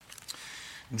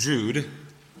Jude,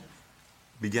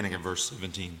 beginning at verse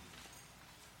 17.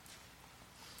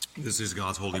 This is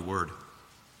God's holy word.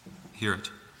 Hear it.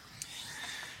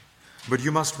 But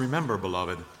you must remember,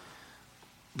 beloved,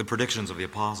 the predictions of the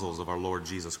apostles of our Lord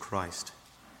Jesus Christ.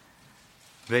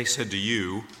 They said to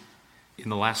you, in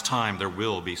the last time there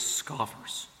will be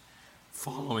scoffers,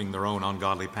 following their own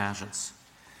ungodly passions.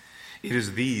 It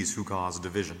is these who cause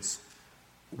divisions,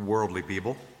 worldly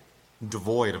people,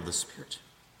 devoid of the Spirit.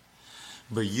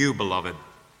 But you, beloved,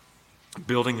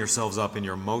 building yourselves up in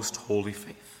your most holy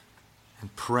faith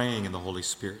and praying in the Holy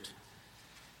Spirit,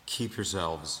 keep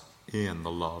yourselves in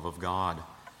the love of God,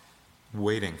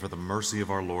 waiting for the mercy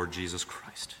of our Lord Jesus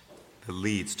Christ that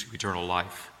leads to eternal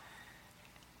life.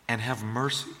 And have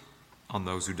mercy on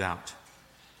those who doubt.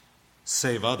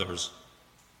 Save others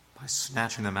by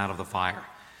snatching them out of the fire.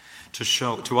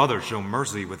 To others show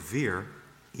mercy with fear,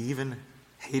 even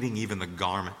hating even the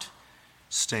garment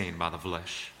stained by the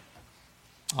flesh.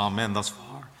 Amen. Thus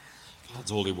far,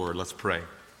 God's holy word. Let's pray.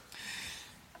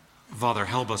 Father,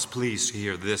 help us please to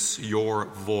hear this, your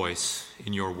voice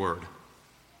in your word.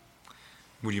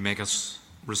 Would you make us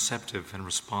receptive and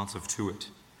responsive to it?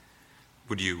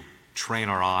 Would you train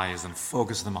our eyes and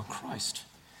focus them on Christ?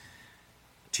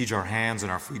 Teach our hands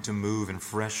and our feet to move in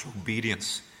fresh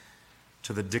obedience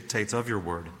to the dictates of your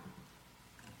word.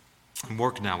 And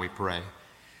work now, we pray,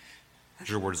 as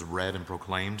your word is read and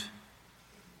proclaimed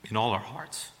in all our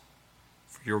hearts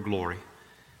for your glory.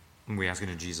 And we ask it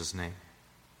in Jesus' name.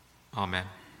 Amen.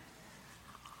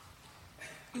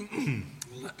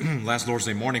 Last Lord's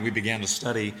Day morning, we began to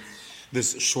study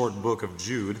this short book of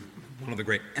Jude. One of the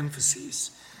great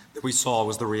emphases that we saw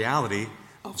was the reality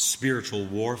of spiritual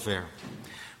warfare.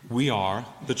 We are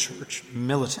the church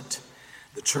militant,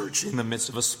 the church in the midst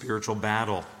of a spiritual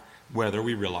battle, whether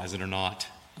we realize it or not,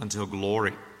 until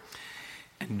glory.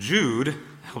 And Jude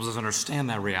helps us understand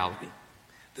that reality,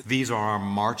 that these are our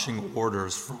marching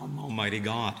orders from Almighty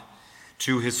God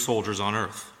to his soldiers on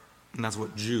earth. And that's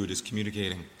what Jude is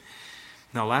communicating.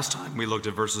 Now, last time we looked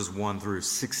at verses 1 through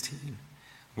 16,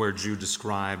 where Jude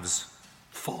describes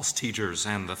false teachers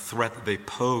and the threat that they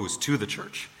pose to the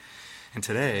church. And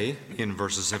today, in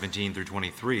verses 17 through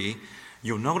 23,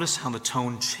 you'll notice how the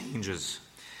tone changes.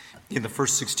 In the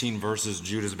first 16 verses,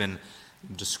 Jude has been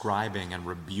describing and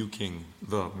rebuking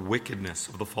the wickedness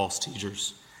of the false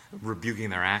teachers, rebuking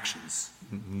their actions,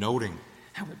 noting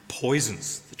how it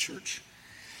poisons the church.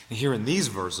 And here in these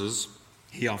verses,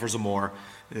 he offers a more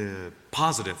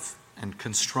positive and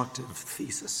constructive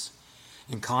thesis.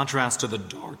 In contrast to the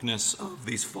darkness of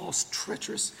these false,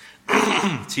 treacherous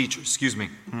teachers,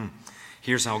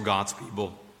 here's how God's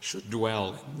people should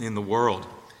dwell in the world,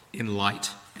 in light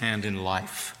and in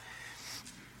life.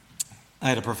 I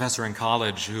had a professor in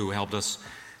college who helped us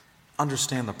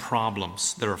understand the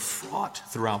problems that are fraught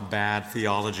throughout bad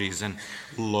theologies and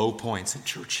low points in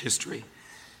church history.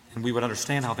 And we would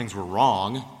understand how things were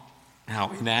wrong, how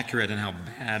inaccurate and how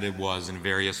bad it was in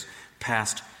various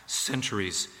past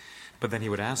centuries. But then he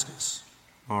would ask us,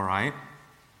 all right,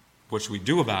 what should we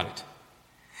do about it?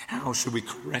 How should we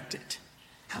correct it?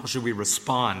 How should we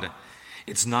respond?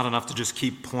 It's not enough to just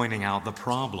keep pointing out the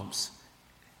problems.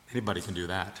 Anybody can do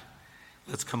that.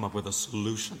 Let's come up with a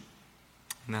solution.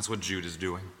 And that's what Jude is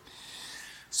doing.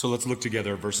 So let's look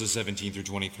together at verses 17 through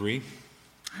 23.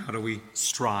 How do we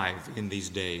strive in these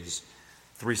days?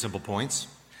 3 simple points.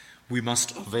 We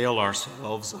must avail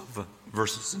ourselves of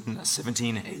verses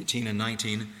 17, 18, and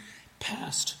 19,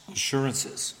 past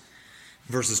assurances.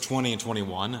 Verses 20 and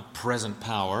 21, present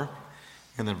power.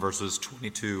 And then verses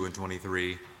 22 and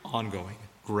 23, ongoing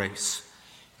grace.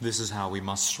 This is how we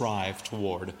must strive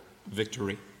toward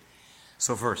victory.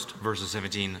 So first, verses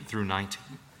 17 through 19,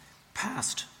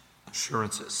 past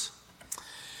assurances.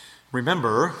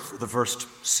 Remember, for the first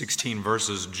 16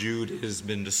 verses, Jude has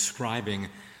been describing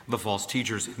the false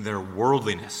teachers in their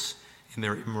worldliness, in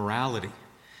their immorality.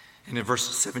 And in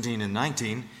verses 17 and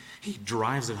 19, he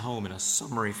drives it home in a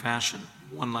summary fashion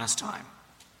one last time.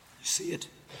 You see it?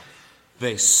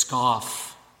 They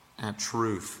scoff at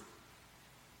truth.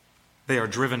 They are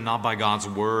driven not by God's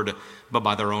word, but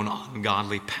by their own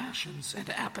ungodly passions and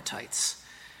appetites.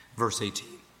 Verse 18.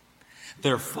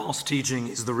 Their false teaching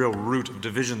is the real root of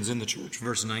divisions in the church.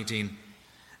 Verse 19.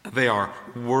 They are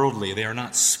worldly. They are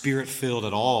not spirit-filled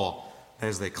at all,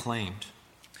 as they claimed.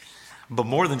 But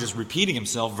more than just repeating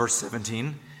himself, verse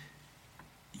 17,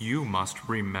 you must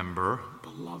remember,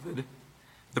 beloved,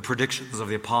 the predictions of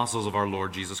the apostles of our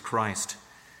Lord Jesus Christ.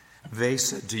 They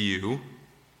said to you,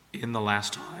 in the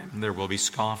last time there will be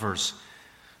scoffers,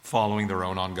 following their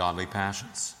own ungodly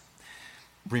passions.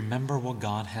 Remember what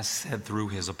God has said through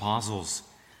his apostles.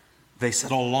 They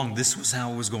said all along this was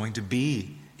how it was going to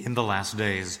be in the last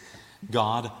days.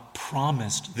 God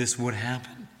promised this would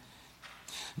happen.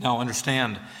 Now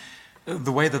understand,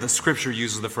 the way that the Scripture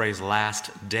uses the phrase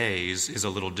last days is a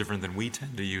little different than we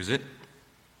tend to use it.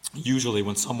 Usually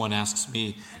when someone asks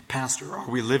me, Pastor, are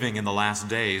we living in the last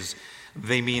days?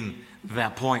 They mean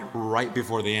that point right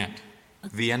before the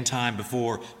end time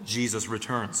before Jesus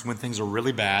returns, when things are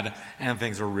really bad and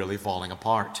things are really falling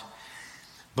apart.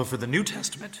 But for the New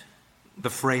Testament, the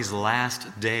phrase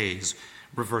last days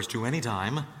refers to any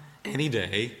time, any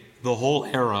day, the whole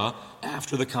era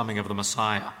after the coming of the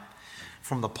Messiah,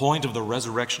 from the point of the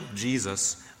resurrection of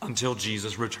Jesus until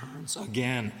Jesus returns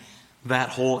again. That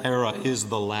whole era is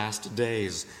the last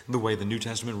days, the way the New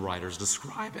Testament writers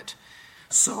describe it.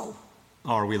 So,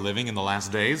 are we living in the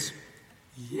last days?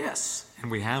 Yes, and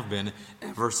we have been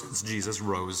ever since Jesus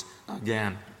rose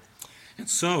again. And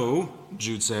so,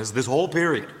 Jude says, this whole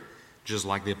period, just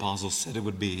like the apostles said it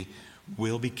would be,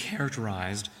 will be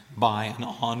characterized by an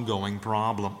ongoing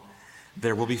problem.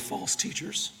 There will be false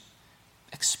teachers.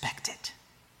 Expect it.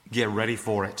 Get ready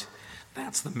for it.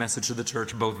 That's the message to the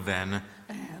church both then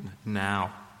and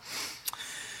now.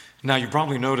 Now, you've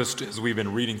probably noticed as we've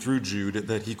been reading through Jude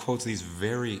that he quotes these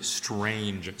very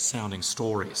strange sounding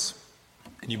stories.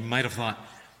 And you might have thought,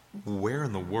 where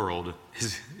in the world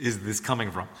is this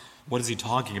coming from? What is he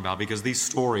talking about? Because these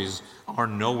stories are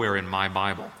nowhere in my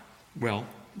Bible. Well,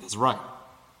 that's right.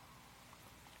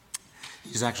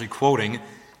 He's actually quoting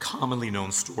commonly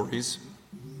known stories,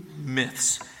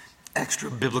 myths, extra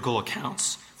biblical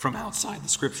accounts from outside the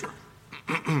Scripture.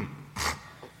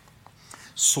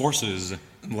 Sources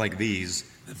like these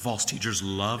that false teachers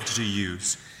loved to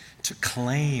use to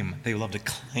claim, they love to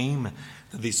claim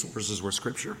that these sources were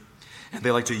Scripture. And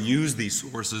they like to use these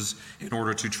sources in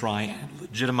order to try and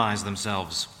legitimize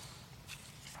themselves.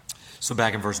 So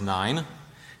back in verse 9,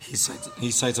 he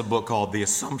cites a book called The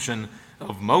Assumption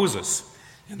of Moses.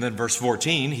 And then verse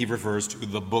 14, he refers to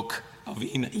the book of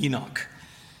Enoch.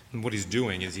 And what he's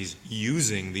doing is he's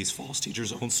using these false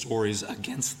teachers' own stories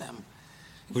against them,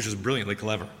 which is brilliantly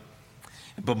clever.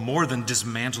 But more than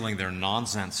dismantling their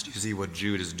nonsense, do you see what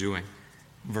Jude is doing?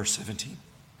 Verse 17.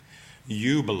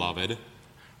 You, beloved,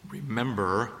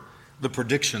 remember the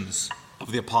predictions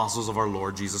of the apostles of our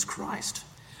Lord Jesus Christ.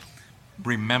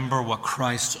 Remember what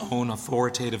Christ's own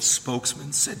authoritative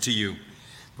spokesman said to you.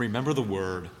 Remember the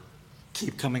word.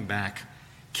 Keep coming back.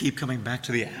 Keep coming back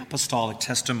to the apostolic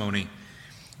testimony.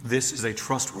 This is a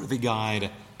trustworthy guide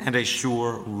and a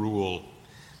sure rule.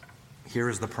 Here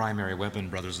is the primary weapon,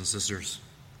 brothers and sisters.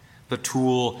 The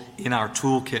tool in our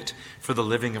toolkit for the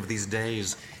living of these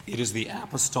days. It is the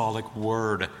apostolic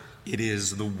word. It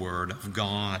is the word of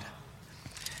God.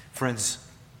 Friends,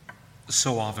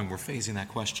 so often we're facing that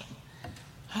question.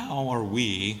 How are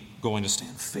we going to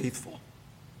stand faithful?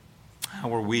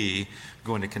 How are we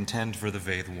going to contend for the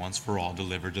faith once for all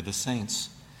delivered to the saints?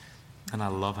 And I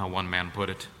love how one man put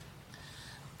it.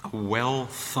 A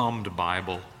well-thumbed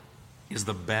Bible is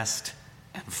the best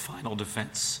and final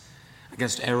defense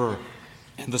against error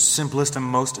and the simplest and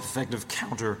most effective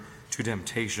counter to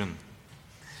temptation.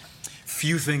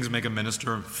 Few things make a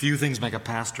minister, few things make a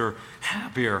pastor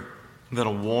happier than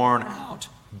a worn-out,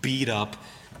 beat-up,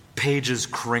 pages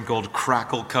crinkled,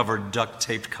 crackle-covered,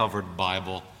 duct-taped covered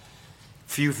Bible.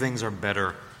 Few things are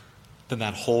better than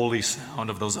that holy sound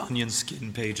of those onion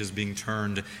skin pages being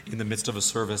turned in the midst of a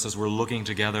service as we're looking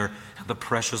together at the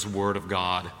precious Word of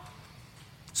God.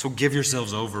 So give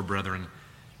yourselves over, brethren.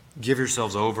 Give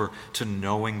yourselves over to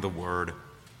knowing the Word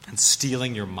and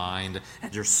steeling your mind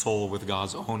and your soul with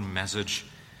God's own message,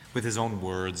 with His own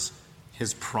words,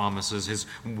 His promises, His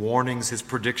warnings, His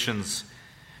predictions,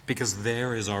 because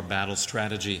there is our battle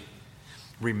strategy.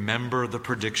 Remember the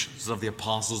predictions of the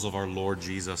apostles of our Lord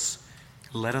Jesus.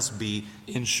 Let us be,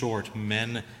 in short,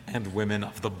 men and women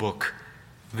of the book.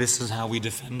 This is how we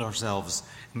defend ourselves.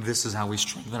 This is how we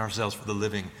strengthen ourselves for the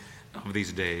living of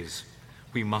these days.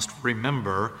 We must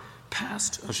remember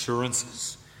past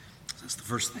assurances. That's the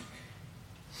first thing.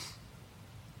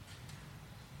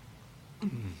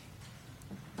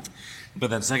 But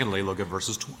then secondly, look at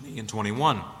verses 20 and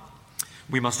 21.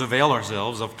 We must avail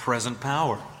ourselves of present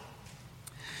power.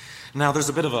 Now, there's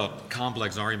a bit of a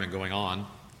complex argument going on.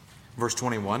 Verse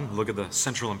 21, look at the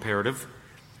central imperative.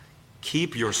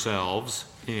 Keep yourselves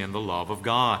in the love of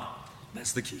God.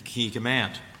 That's the key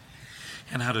command.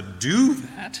 And how to do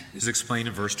that is explained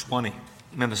in verse 20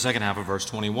 and the second half of verse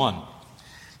 21.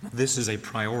 This is a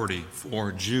priority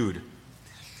for Jude.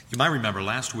 You might remember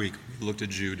last week we looked at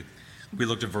Jude. We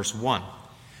looked at verse 1.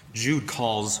 Jude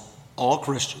calls all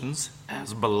Christians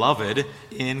as beloved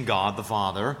in God the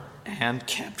Father and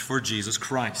kept for Jesus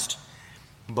Christ.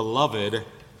 beloved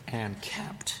and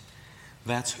kept.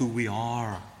 That's who we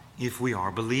are if we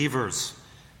are believers.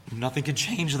 Nothing can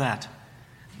change that.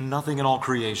 Nothing in all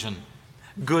creation.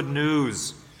 Good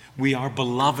news. We are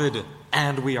beloved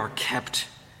and we are kept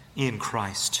in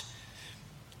Christ.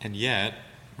 And yet,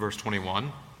 verse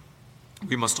 21,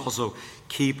 we must also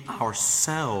keep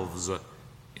ourselves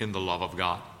in the love of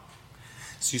God.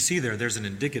 So you see there's an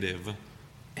indicative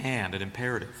and an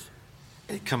imperative.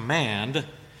 A command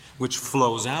which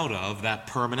flows out of that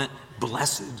permanent,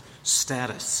 blessed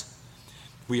status.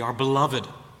 We are beloved.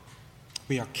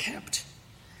 We are kept.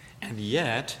 And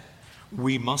yet,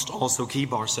 we must also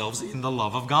keep ourselves in the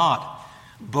love of God.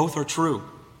 Both are true.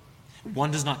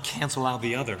 One does not cancel out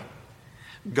the other.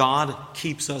 God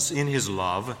keeps us in his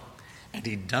love, and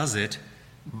he does it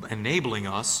enabling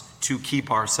us to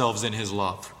keep ourselves in his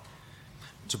love.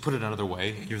 To put it another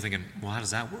way, you're thinking, well, how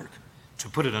does that work? To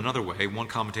put it another way, one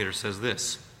commentator says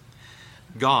this: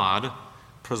 God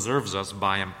preserves us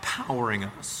by empowering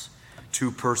us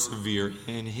to persevere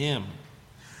in him.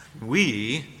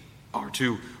 We are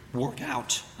to work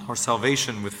out our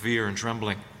salvation with fear and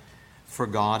trembling, for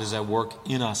God is at work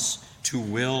in us to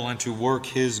will and to work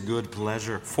his good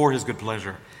pleasure, for his good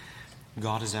pleasure.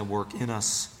 God is at work in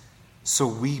us, so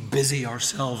we busy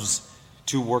ourselves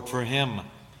to work for him.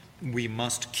 We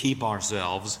must keep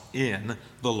ourselves in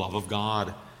the love of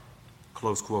God.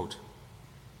 Close quote.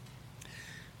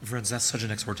 Friends, that's such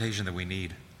an exhortation that we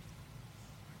need.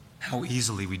 How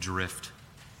easily we drift.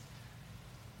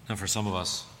 Now, for some of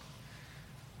us,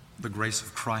 the grace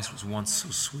of Christ was once so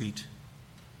sweet.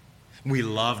 We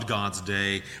loved God's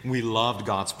day. We loved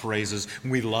God's praises.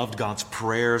 We loved God's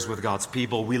prayers with God's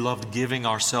people. We loved giving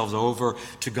ourselves over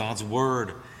to God's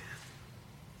word.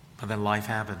 But then life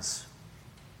happens.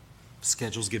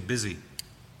 Schedules get busy.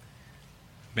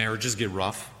 Marriages get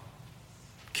rough.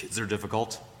 Kids are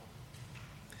difficult.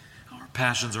 Our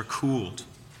passions are cooled.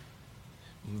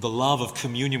 The love of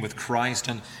communion with Christ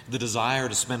and the desire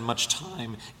to spend much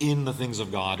time in the things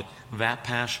of God, that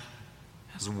passion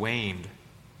has waned.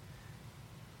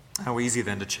 How easy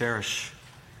then to cherish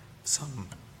some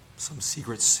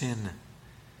secret sin,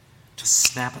 to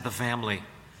snap at the family,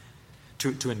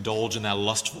 to indulge in that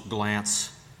lustful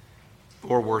glance,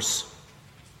 or worse,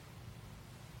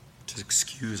 to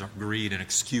excuse our greed and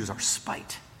excuse our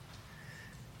spite.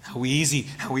 How easy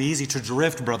to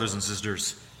drift, brothers and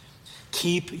sisters.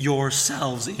 Keep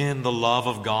yourselves in the love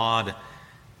of God.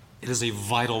 It is a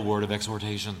vital word of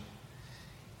exhortation.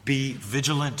 Be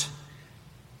vigilant.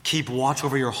 Keep watch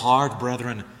over your heart,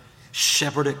 brethren.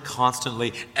 Shepherd it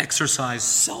constantly. Exercise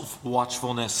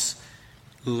self-watchfulness.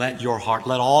 Let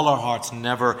all our hearts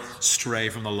never stray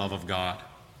from the love of God.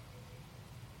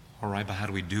 All right, but how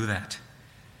do we do that?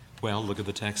 Well, look at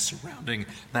the text surrounding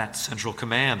that central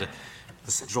command.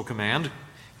 The central command,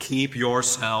 keep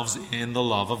yourselves in the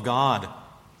love of God.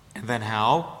 And then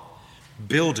how?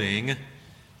 Building,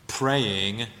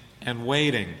 praying, and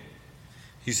waiting.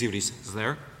 You see what he says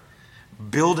there?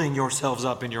 Building yourselves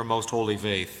up in your most holy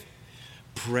faith,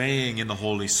 praying in the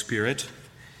Holy Spirit,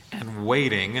 and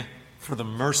waiting for the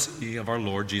mercy of our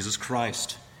Lord Jesus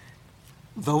Christ.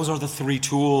 Those are the three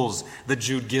tools that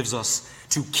Jude gives us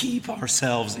to keep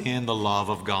ourselves in the love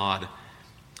of God.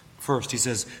 First, he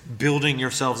says, building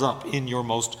yourselves up in your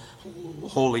most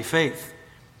holy faith.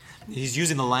 He's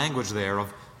using the language there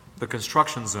of the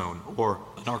construction zone or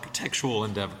an architectural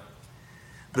endeavor.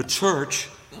 The church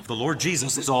of the Lord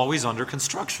Jesus is always under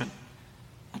construction.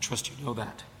 I trust you know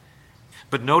that.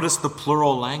 But notice the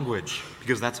plural language,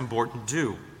 because that's important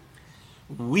too.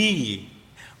 We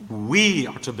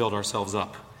are to build ourselves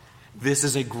up. This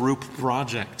is a group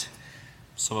project.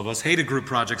 Some of us hated group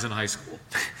projects in high school.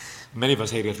 Many of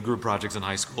us hated group projects in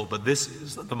high school, but this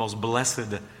is the most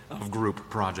blessed of group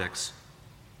projects.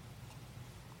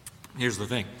 Here's the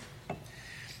thing.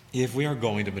 If we are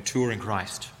going to mature in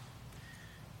Christ,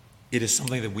 it is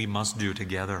something that we must do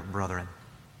together, brethren.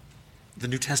 The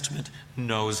New Testament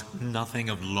knows nothing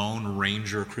of Lone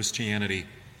Ranger Christianity,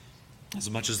 as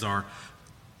much as our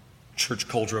church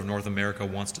culture of North America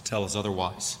wants to tell us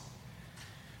otherwise.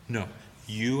 No,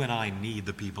 you and I need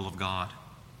the people of God.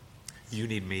 You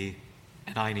need me,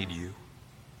 and I need you.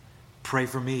 Pray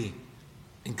for me.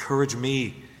 Encourage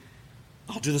me.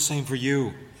 I'll do the same for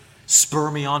you. Spur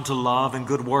me on to love and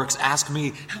good works. Ask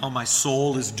me how my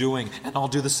soul is doing, and I'll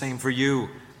do the same for you.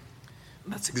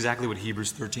 And that's exactly what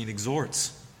Hebrews 13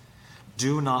 exhorts.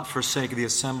 Do not forsake the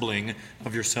assembling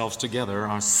of yourselves together,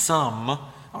 as some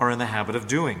are in the habit of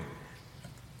doing.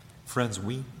 Friends,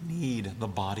 we need the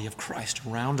body of Christ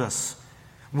around us.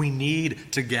 We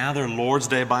need to gather Lord's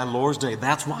Day by Lord's Day.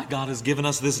 That's why God has given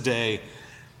us this day.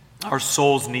 Our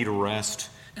souls need rest.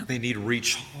 and they need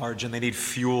recharge, and they need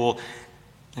fuel.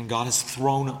 And God has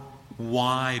thrown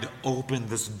wide open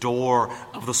this door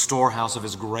of the storehouse of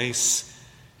His grace,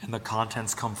 and the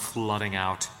contents come flooding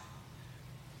out.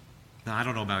 Now, I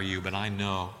don't know about you, but I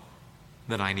know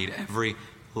that I need every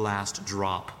last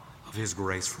drop of His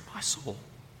grace for my soul.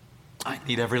 I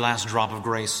need every last drop of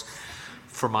grace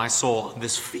for my soul on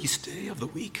this feast day of the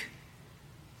week.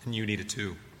 And you need it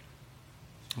too.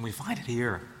 And we find it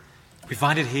here. We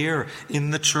find it here in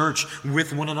the church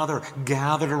with one another,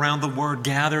 gathered around the Word,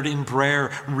 gathered in prayer,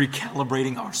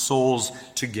 recalibrating our souls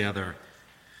together.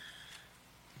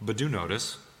 But do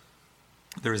notice,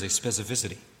 there is a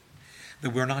specificity. That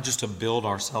we're not just to build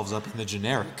ourselves up in the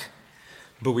generic,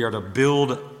 but we are to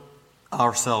build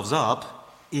ourselves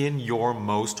up in your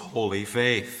most holy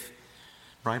faith.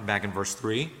 Right? Back in verse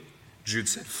 3, Jude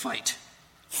said, fight.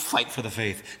 Fight for the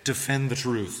faith. Defend the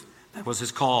truth. That was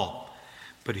his call.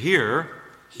 But here,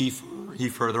 he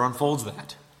further unfolds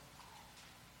that.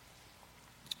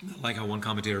 Like how one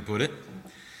commentator put it,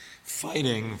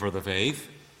 fighting for the faith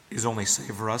is only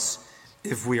safe for us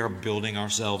if we are building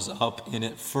ourselves up in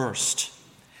it first.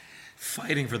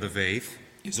 Fighting for the faith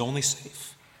is only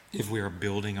safe if we are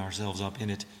building ourselves up in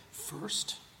it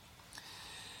first.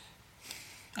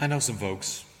 I know some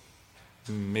folks,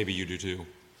 maybe you do too.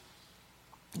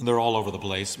 They're all over the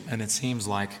place, and it seems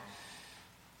like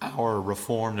our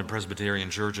Reformed and Presbyterian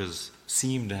churches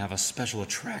seem to have a special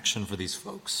attraction for these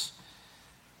folks.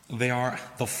 They are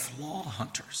the flaw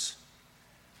hunters,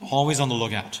 always on the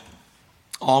lookout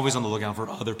for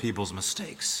other people's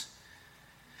mistakes.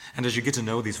 And as you get to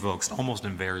know these folks, almost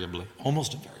invariably,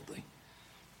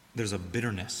 there's a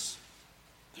bitterness,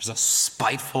 there's a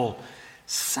spiteful,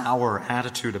 sour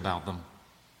attitude about them.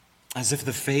 As if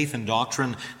the faith and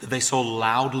doctrine that they so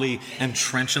loudly and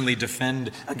trenchantly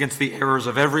defend against the errors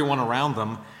of everyone around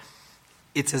them,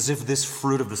 it's as if this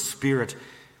fruit of the Spirit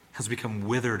has become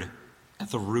withered at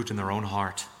the root in their own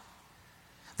heart.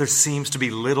 There seems to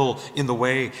be little in the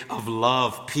way of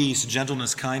love, peace,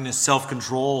 gentleness, kindness,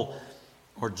 self-control,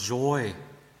 or joy.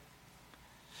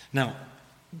 Now,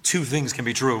 two things can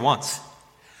be true at once.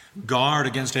 Guard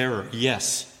against error,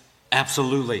 yes,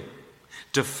 absolutely.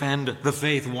 Defend the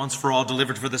faith once for all,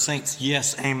 delivered for the saints.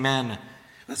 Yes, amen.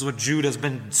 That's what Jude has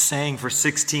been saying for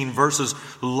 16 verses.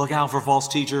 Look out for false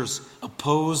teachers.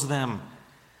 Oppose them.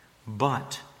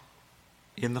 But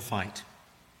in the fight,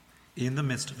 in the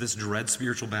midst of this dread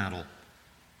spiritual battle,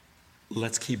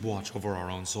 let's keep watch over our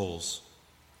own souls.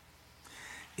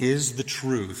 Is the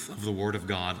truth of the Word of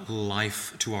God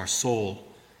life to our soul,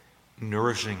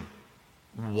 nourishing,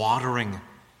 watering,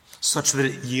 such that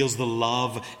it yields the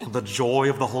love and the joy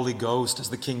of the Holy Ghost, as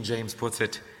the King James puts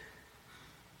it,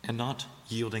 and not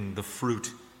yielding the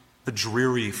fruit, the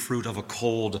dreary fruit of a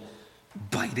cold,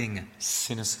 biting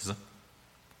cynicism?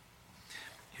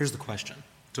 Here's the question,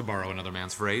 to borrow another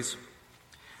man's phrase.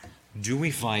 Do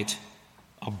we fight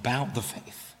about the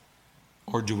faith,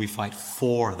 or do we fight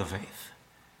for the faith?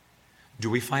 Do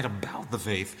we fight about the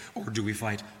faith, or do we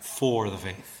fight for the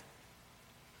faith?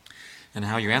 And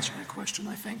how you answer that question,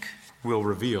 I think, will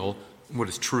reveal what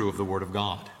is true of the Word of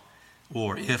God,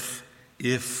 or if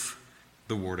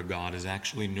the Word of God is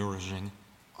actually nourishing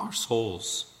our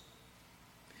souls.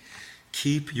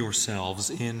 Keep yourselves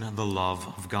in the love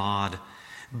of God,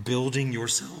 building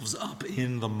yourselves up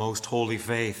in the most holy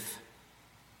faith.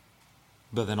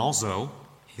 But then also,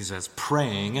 he says,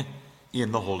 praying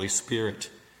in the Holy Spirit.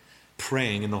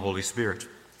 Praying in the Holy Spirit.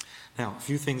 Now, a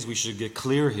few things we should get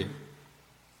clear here.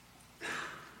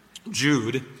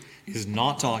 Jude is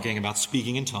not talking about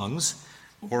speaking in tongues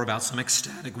or about some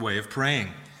ecstatic way of praying.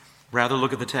 Rather,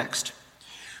 look at the text.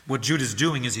 What Jude is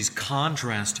doing is he's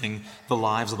contrasting the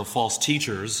lives of the false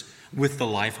teachers with the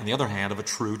life, on the other hand, of a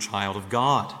true child of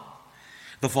God.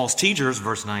 The false teachers,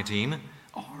 verse 19,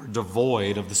 are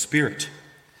devoid of the Spirit.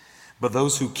 But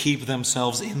those who keep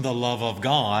themselves in the love of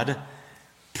God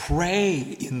pray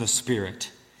in the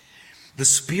Spirit. The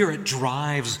Spirit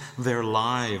drives their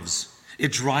lives.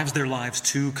 It drives their lives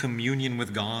to communion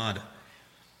with God.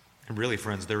 And really,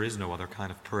 friends, there is no other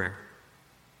kind of prayer.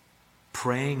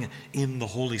 Praying in the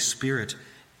Holy Spirit,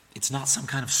 it's not some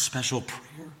kind of special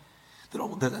prayer that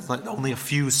only a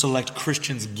few select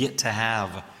Christians get to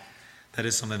have. That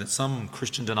is something that some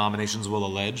Christian denominations will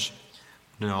allege.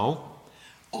 No,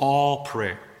 all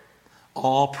prayer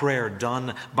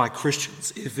done by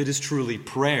Christians, if it is truly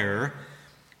prayer,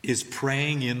 is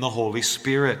praying in the Holy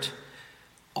Spirit.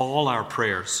 All our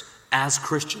prayers as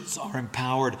Christians are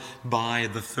empowered by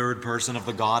the third person of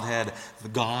the Godhead, the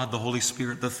God, the Holy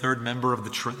Spirit, the third member of the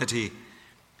Trinity.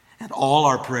 And all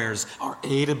our prayers are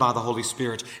aided by the Holy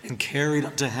Spirit and carried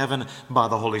up to heaven by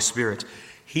the Holy Spirit.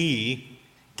 He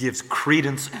gives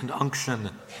credence and unction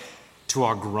to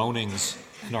our groanings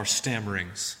and our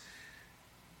stammerings,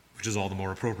 which is all the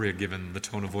more appropriate given the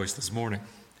tone of voice this morning.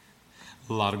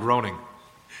 A lot of groaning,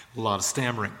 a lot of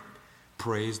stammering.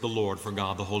 Praise the Lord for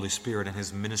God, the Holy Spirit, and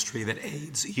his ministry that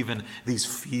aids even these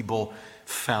feeble,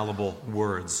 fallible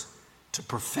words to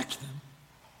perfect them.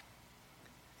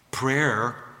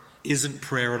 Prayer isn't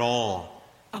prayer at all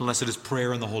unless it is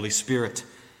prayer in the Holy Spirit.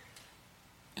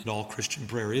 And all Christian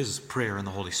prayer is prayer in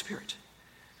the Holy Spirit.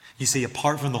 You see,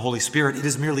 apart from the Holy Spirit, it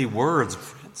is merely words,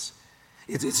 friends.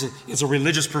 It's a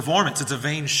religious performance. It's a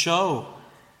vain show.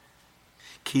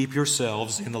 Keep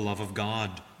yourselves in the love of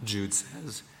God, Jude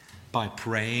says, by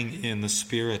praying in the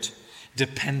Spirit,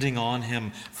 depending on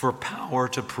him for power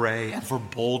to pray and for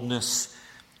boldness,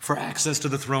 for access to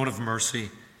the throne of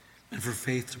mercy, and for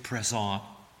faith to press on.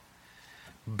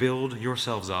 Build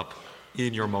yourselves up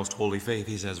in your most holy faith,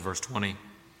 he says, verse 20.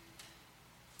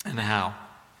 And how?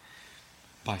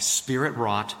 By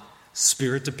Spirit-wrought,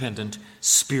 Spirit-dependent,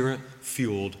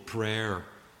 Spirit-fueled prayer.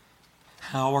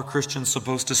 How are Christians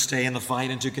supposed to stay in the fight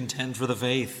and to contend for the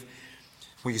faith?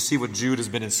 Well, you see what Jude has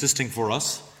been insisting for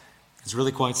us. It's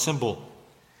really quite simple.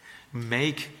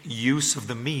 Make use of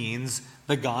the means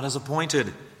that God has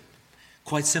appointed.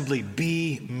 Quite simply,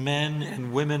 be men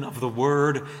and women of the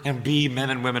Word and be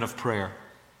men and women of prayer.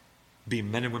 Be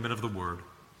men and women of the Word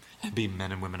and be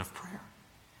men and women of prayer.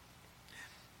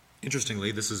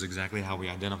 Interestingly, this is exactly how we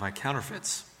identify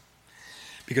counterfeits.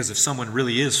 Because if someone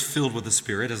really is filled with the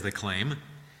Spirit, as they claim,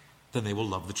 then they will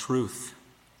love the truth.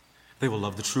 They will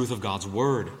love the truth of God's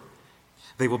Word.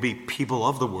 They will be people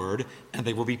of the Word, and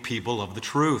they will be people of the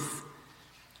truth.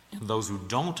 And those who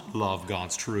don't love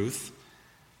God's truth,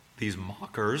 these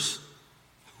mockers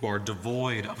who are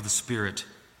devoid of the Spirit,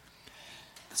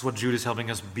 that's what Jude is helping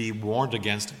us be warned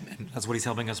against, and that's what he's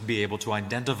helping us be able to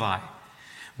identify.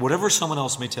 Whatever someone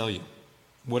else may tell you,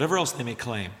 whatever else they may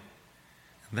claim,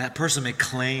 that person may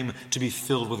claim to be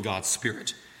filled with God's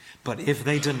Spirit. But if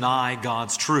they deny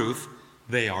God's truth,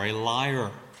 they are a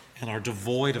liar and are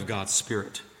devoid of God's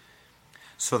Spirit.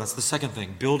 So that's the second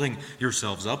thing, building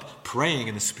yourselves up, praying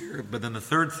in the Spirit. But then the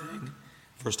third thing,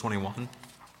 verse 21,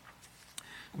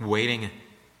 waiting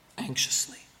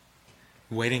anxiously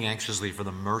for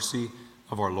the mercy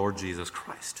of our Lord Jesus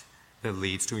Christ that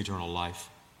leads to eternal life.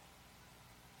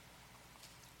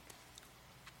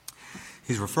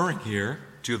 He's referring here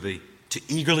to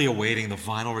eagerly awaiting the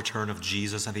final return of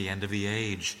Jesus at the end of the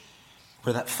age,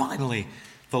 where that finally,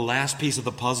 the last piece of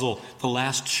the puzzle, the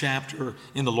last chapter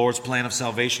in the Lord's plan of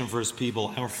salvation for his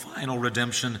people, our final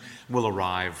redemption will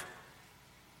arrive,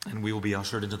 and we will be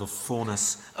ushered into the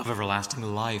fullness of everlasting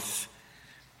life.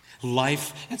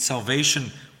 Life and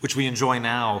salvation, which we enjoy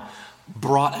now,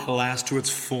 brought at last to its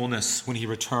fullness when he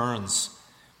returns.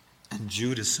 And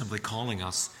Jude is simply calling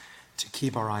us to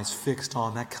keep our eyes fixed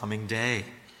on that coming day.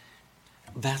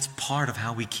 That's part of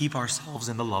how we keep ourselves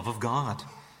in the love of God.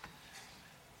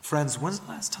 Friends, when's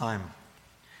the last time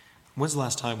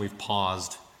we've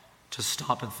paused to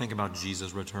stop and think about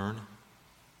Jesus' return?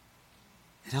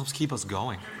 It helps keep us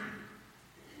going.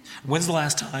 When's the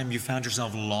last time you found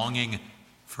yourself longing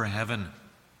for heaven,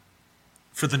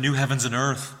 for the new heavens and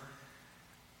earth?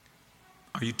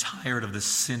 Are you tired of this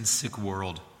sin-sick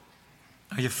world?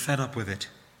 Are you fed up with it?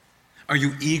 Are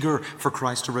you eager for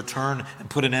Christ to return and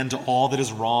put an end to all that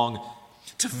is wrong,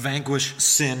 to vanquish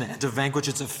sin and to vanquish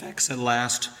its effects at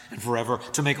last and forever,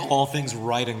 to make all things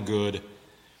right and good?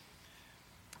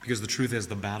 Because the truth is,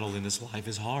 the battle in this life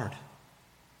is hard.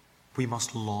 We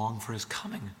must long for his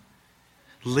coming.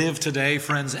 Live today,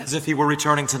 friends, as if he were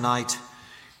returning tonight,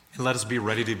 and let us be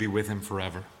ready to be with him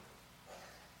forever.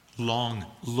 Long,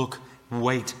 look,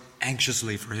 wait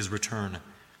anxiously for his return.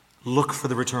 Look for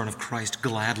the return of Christ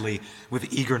gladly,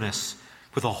 with eagerness,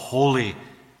 with a holy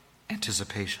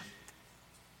anticipation.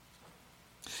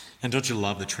 And don't you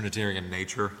love the Trinitarian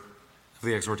nature of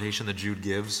the exhortation that Jude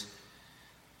gives?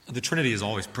 The Trinity is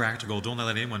always practical. Don't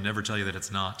let anyone ever tell you that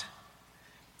it's not.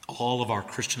 All of our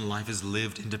Christian life is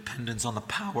lived in dependence on the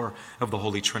power of the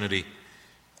Holy Trinity.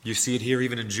 You see it here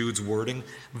even in Jude's wording,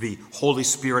 the Holy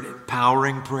Spirit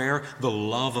empowering prayer, the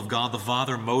love of God the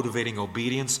Father motivating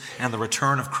obedience, and the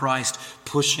return of Christ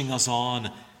pushing us on,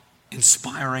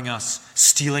 inspiring us,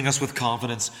 stealing us with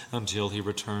confidence until he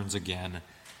returns again.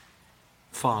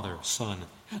 Father, Son,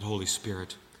 and Holy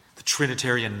Spirit, the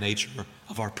Trinitarian nature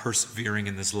of our persevering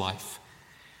in this life.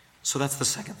 So that's the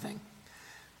second thing.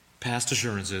 Past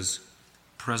assurances,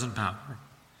 present power,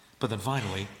 but then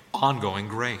finally, ongoing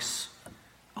grace.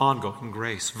 Ongoing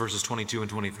grace, verses 22 and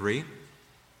 23.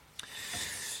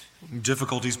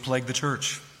 Difficulties plague the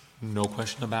church, no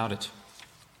question about it.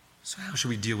 So how should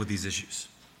we deal with these issues?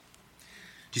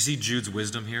 Do you see Jude's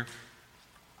wisdom here?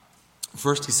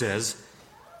 First, he says,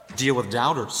 deal with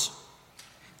doubters.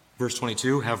 Verse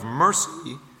 22, have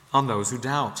mercy on those who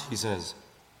doubt, he says.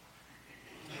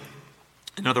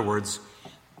 In other words,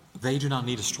 they do not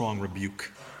need a strong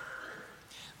rebuke.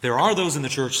 There are those in the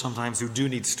church sometimes who do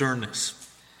need sternness,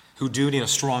 who do need a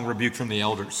strong rebuke from the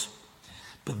elders.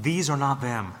 But these are not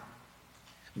them.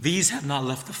 These have not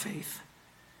left the faith.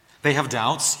 They have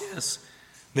doubts, yes.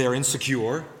 They are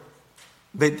insecure.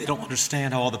 They don't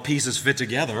understand how all the pieces fit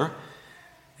together.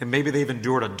 And maybe they've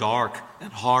endured a dark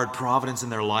and hard providence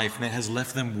in their life, and it has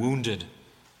left them wounded.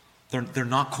 They're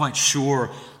not quite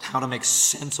sure how to make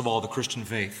sense of all the Christian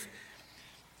faith.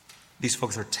 These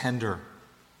folks are tender,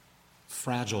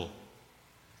 fragile.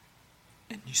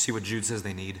 And you see what Jude says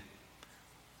they need?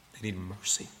 They need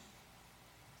mercy.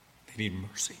 They need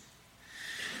mercy.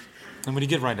 And when you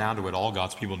get right down to it, all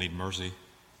God's people need mercy.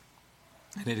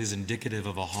 And it is indicative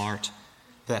of a heart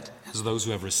that, as those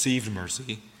who have received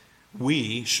mercy,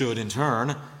 we should in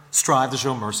turn strive to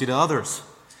show mercy to others.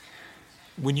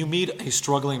 When you meet a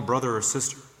struggling brother or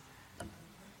sister,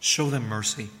 show them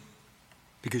mercy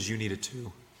because you need it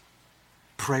too.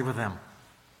 Pray with them.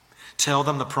 Tell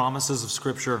them the promises of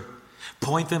Scripture.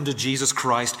 Point them to Jesus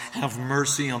Christ. Have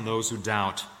mercy on those who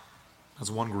doubt. That's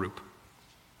one group.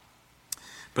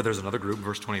 But there's another group,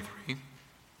 verse 23.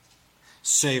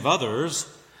 Save others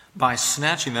by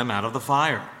snatching them out of the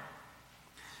fire.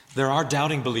 There are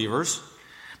doubting believers,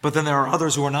 but then there are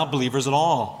others who are not believers at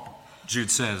all, Jude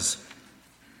says.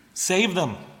 Save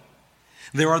them.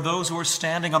 There are those who are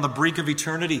standing on the brink of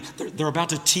eternity. They're about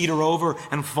to teeter over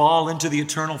and fall into the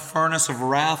eternal furnace of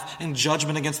wrath and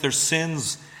judgment against their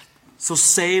sins. So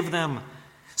save them.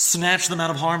 Snatch them out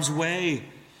of harm's way.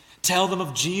 Tell them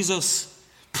of Jesus.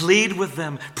 Plead with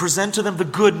them. Present to them the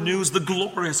good news, the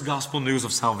glorious gospel news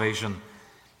of salvation.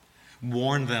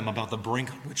 Warn them about the brink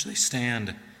on which they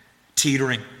stand,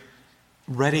 teetering,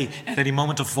 ready at any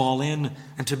moment to fall in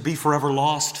and to be forever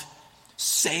lost.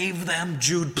 Save them,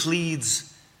 Jude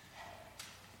pleads.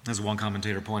 As one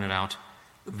commentator pointed out,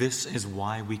 this is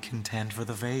why we contend for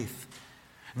the faith.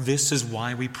 This is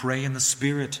why we pray in the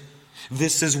Spirit.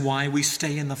 This is why we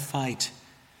stay in the fight.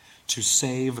 To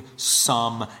save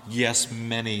some, yes,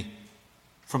 many,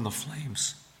 from the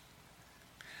flames.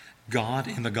 God,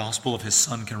 in the gospel of His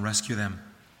Son, can rescue them.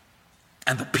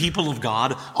 And the people of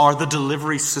God are the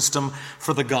delivery system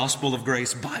for the gospel of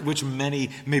grace by which many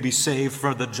may be saved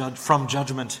from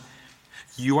judgment.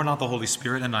 You are not the Holy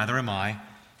Spirit, and neither am I.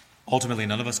 Ultimately,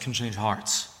 none of us can change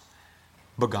hearts.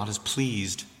 But God is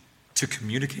pleased to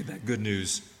communicate that good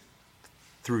news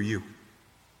through you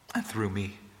and through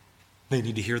me. They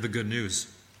need to hear the good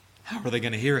news. How are they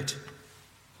going to hear it?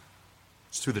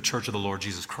 It's through the church of the Lord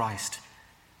Jesus Christ.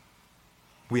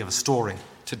 We have a story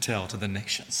to tell to the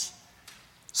nations.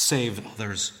 Save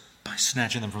others by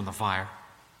snatching them from the fire.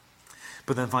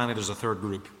 But then finally there's a third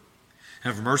group.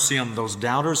 Have mercy on those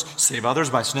doubters. Save others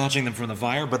by snatching them from the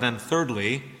fire. But then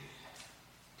thirdly,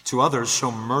 to others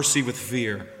show mercy with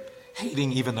fear,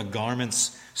 hating even the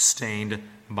garments stained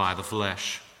by the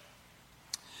flesh.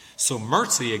 So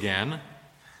mercy again,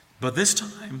 but this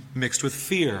time mixed with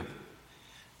fear.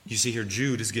 You see here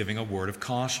Jude is giving a word of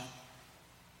caution.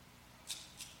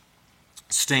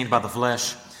 Stained by the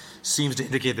flesh seems to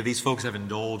indicate that these folks have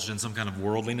indulged in some kind of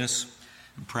worldliness,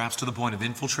 and perhaps to the point of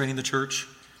infiltrating the church.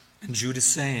 And Jude is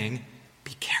saying,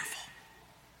 be careful.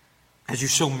 As you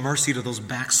show mercy to those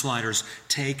backsliders,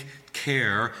 take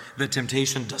care that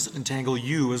temptation doesn't entangle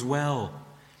you as well.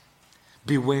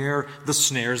 Beware the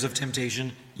snares of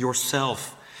temptation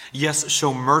yourself. Yes,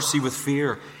 show mercy with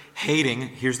fear, hating,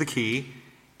 here's the key,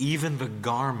 even the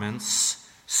garments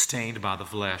stained by the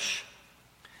flesh.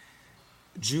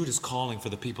 Jude is calling for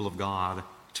the people of God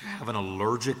to have an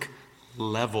allergic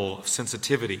level of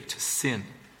sensitivity to sin.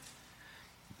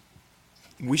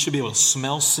 We should be able to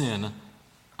smell sin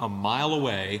a mile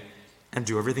away and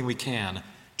do everything we can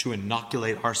to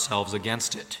inoculate ourselves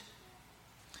against it.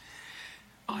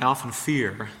 I often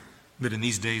fear that in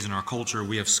these days in our culture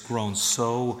we have grown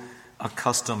so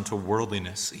accustomed to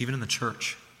worldliness, even in the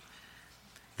church,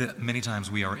 that many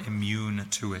times we are immune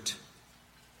to it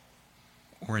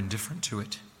or indifferent to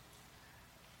it.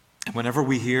 And whenever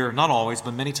we hear, not always,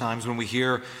 but many times when we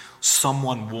hear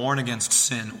someone warn against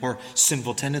sin or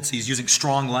sinful tendencies using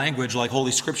strong language like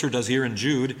Holy Scripture does here in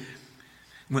Jude,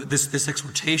 this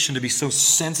exhortation to be so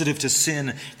sensitive to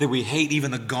sin that we hate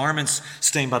even the garments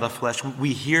stained by the flesh,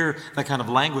 we hear that kind of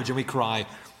language and we cry,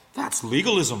 that's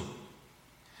legalism.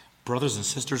 Brothers and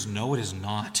sisters, no, it is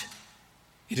not.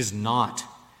 It is not.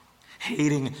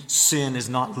 Hating sin is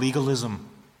not legalism.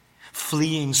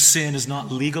 Fleeing sin is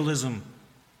not legalism.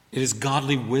 It is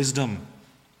godly wisdom.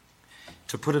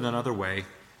 To put it another way,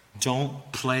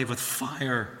 don't play with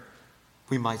fire,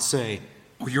 we might say,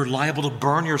 or you're liable to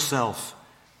burn yourself.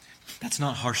 That's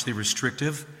not harshly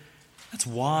restrictive. That's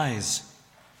wise.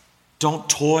 Don't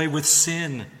toy with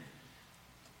sin.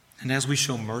 And as we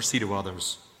show mercy to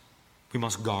others, we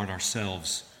must guard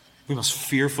ourselves. We must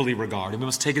fearfully regard, and we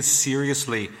must take it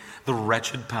seriously, the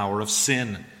wretched power of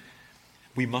sin.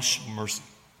 We must show mercy.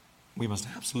 We must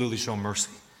absolutely show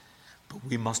mercy. But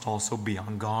we must also be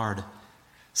on guard.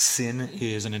 Sin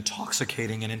is an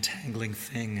intoxicating and entangling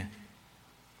thing.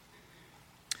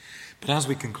 But as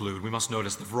we conclude, we must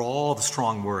notice that for all the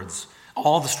strong words,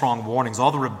 all the strong warnings,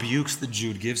 all the rebukes that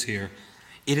Jude gives here,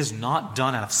 it is not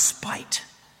done out of spite.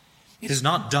 It is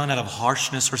not done out of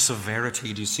harshness or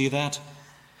severity. Do you see that?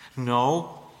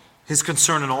 No. His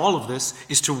concern in all of this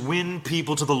is to win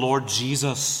people to the Lord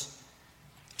Jesus.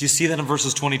 Do you see that in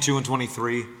verses 22 and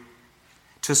 23?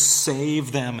 To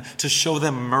save them, to show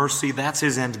them mercy, that's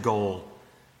his end goal.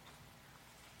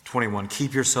 21,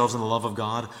 keep yourselves in the love of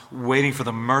God, waiting for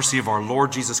the mercy of our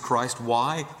Lord Jesus Christ.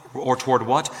 Why? Or toward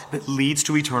what? That leads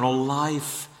to eternal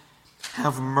life.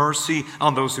 Have mercy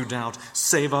on those who doubt.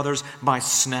 Save others by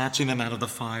snatching them out of the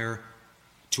fire.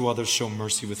 To others show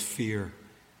mercy with fear,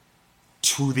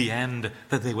 to the end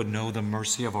that they would know the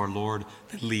mercy of our Lord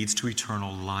that leads to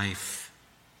eternal life.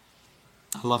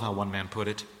 I love how one man put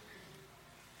it.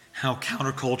 How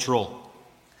countercultural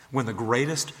when the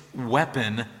greatest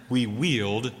weapon we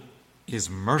wield is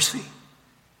mercy.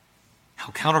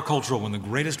 How countercultural when the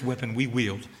greatest weapon we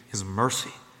wield is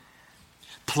mercy.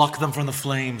 Pluck them from the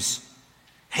flames.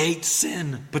 Hate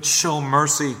sin, but show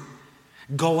mercy.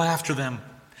 Go after them.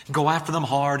 Go after them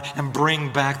hard and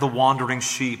bring back the wandering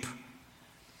sheep.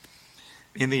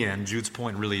 In the end, Jude's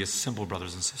point really is simple,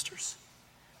 brothers and sisters.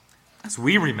 As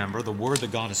we remember the word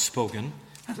that God has spoken,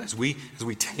 as we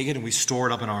take it and we store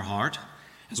it up in our heart,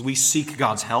 as we seek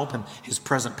God's help and his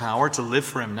present power to live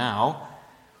for him now,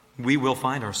 we will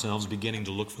find ourselves beginning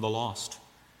to look for the lost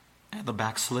and the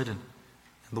backslidden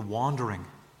and the wandering,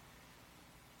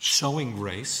 showing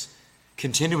grace,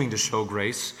 continuing to show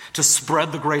grace, to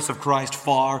spread the grace of Christ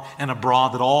far and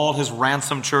abroad, that all his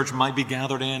ransomed church might be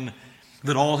gathered in,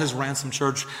 that all his ransomed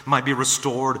church might be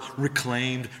restored,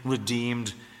 reclaimed,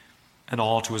 redeemed, and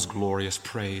all to his glorious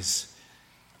praise.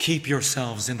 Keep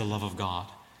yourselves in the love of God.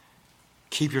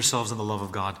 Keep yourselves in the love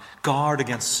of God. Guard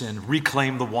against sin.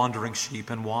 Reclaim the wandering sheep.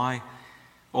 And why?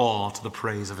 All to the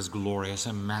praise of his glorious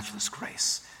and matchless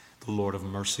grace, the Lord of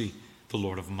mercy, the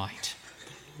Lord of might.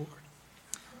 The Lord.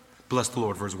 Bless the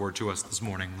Lord for his word to us this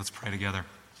morning. Let's pray together.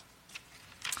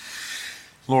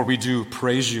 Lord, we do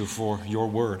praise you for your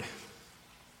word,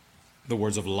 the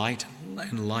words of light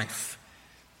and life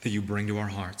that you bring to our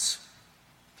hearts.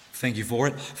 Thank you for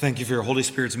it. Thank you for your Holy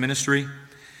Spirit's ministry.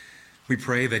 We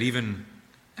pray that even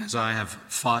as I have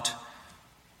fought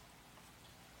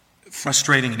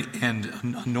frustrating and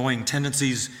annoying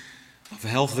tendencies of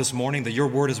health this morning, that your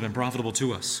word has been profitable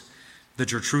to us,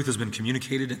 that your truth has been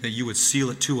communicated, and that you would seal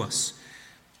it to us.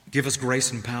 Give us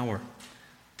grace and power,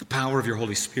 the power of your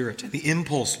Holy Spirit, and the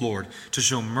impulse, Lord, to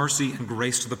show mercy and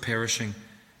grace to the perishing,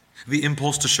 the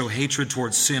impulse to show hatred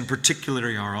towards sin,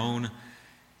 particularly our own,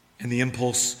 and the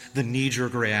impulse, the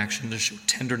knee-jerk reaction to show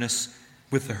tenderness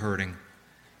with the hurting,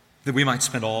 that we might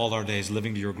spend all our days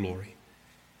living to your glory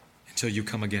until you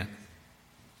come again.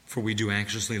 For we do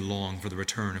anxiously long for the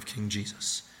return of King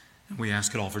Jesus. And we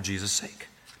ask it all for Jesus' sake.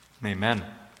 Amen.